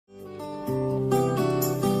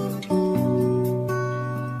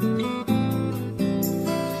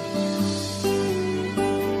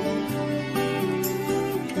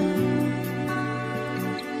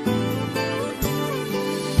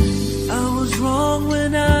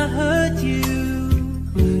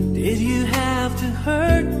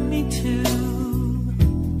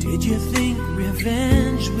you think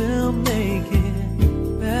revenge will make it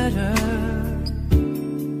better?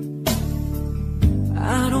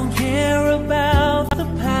 I don't care about the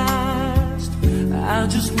past, I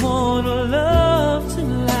just want a love to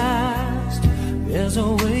last. There's a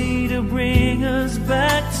way to bring us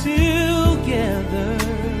back together.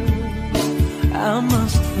 I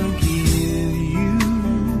must forgive you,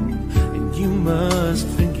 and you must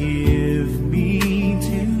forgive me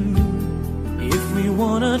too. If we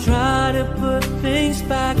wanna try to put things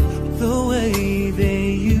back the way they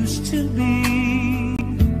used to be.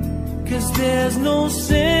 'Cause there's no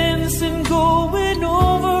sense in going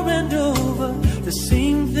over and over the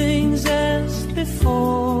same things as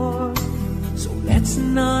before. So let's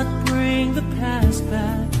not bring the past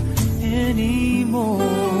back anymore.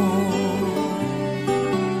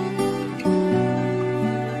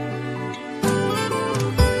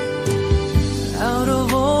 Out of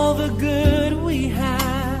all the good we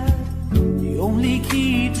had, you only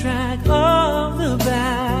keep track of the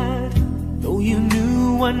bad. Though you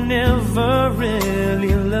knew I never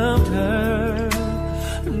really loved her.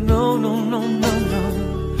 No, no, no, no, no.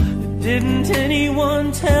 Didn't anyone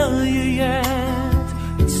tell you yet?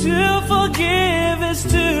 To forgive is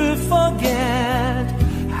to forget.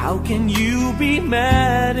 How can you be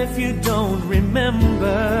mad if you don't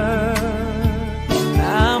remember?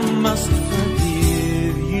 I must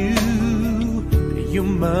forgive you, you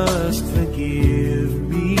must forgive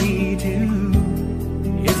me too.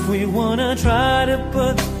 If we wanna try to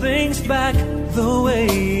put things back the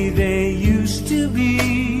way they used to be.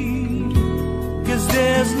 'Cause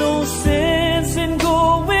there's no sense in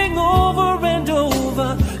going over and over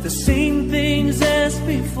the same things as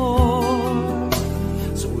before.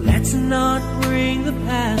 So let's not bring the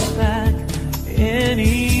past back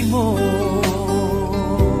anymore.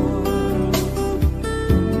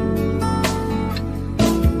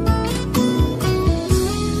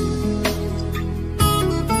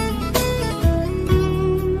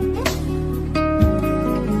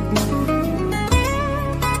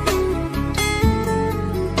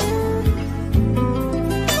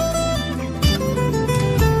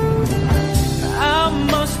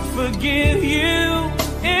 Forgive you,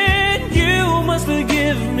 and you must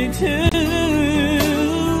forgive me too.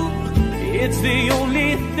 It's the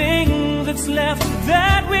only thing that's left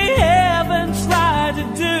that we haven't tried to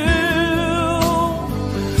do.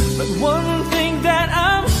 But one thing that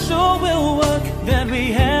I'm sure will work that we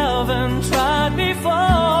haven't tried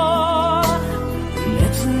before.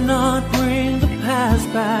 Let's not bring the past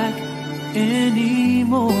back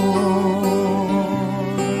anymore.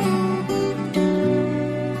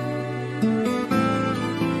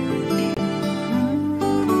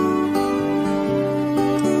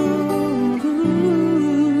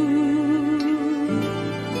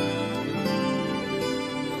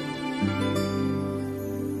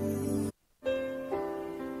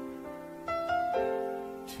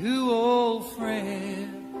 Two old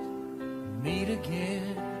friends meet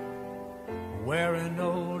again, wearing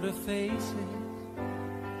older faces,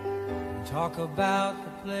 talk about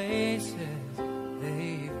the places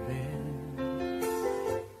they've been.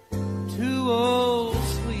 Two old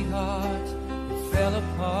sweethearts that fell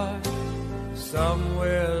apart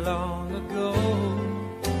somewhere long ago.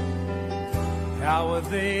 How were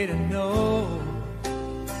they to know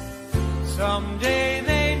someday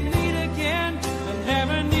they'd meet again?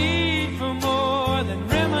 Never need for more than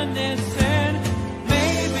reminiscing.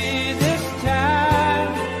 Maybe this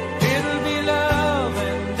time it'll be love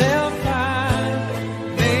and they'll find.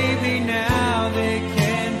 Maybe now they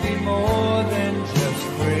can be more than just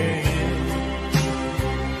friends.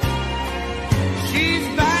 She's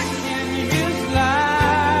back in his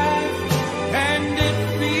life and it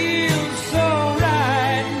feels so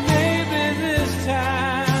right. Maybe this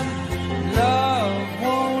time love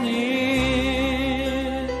won't end.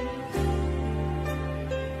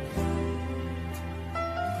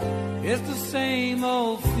 It's the same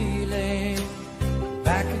old feeling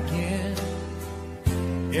back again.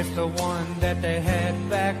 It's the one that they had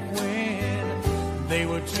back when they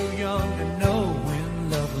were too young to know when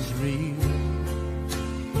love was real.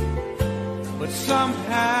 But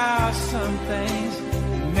somehow some things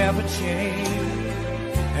never change,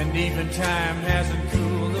 and even time hasn't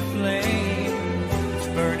cooled the flame. It's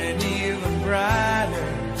burning even brighter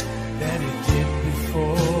than it did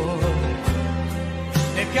before.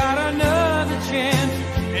 They've got another chance,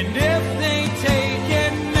 and if they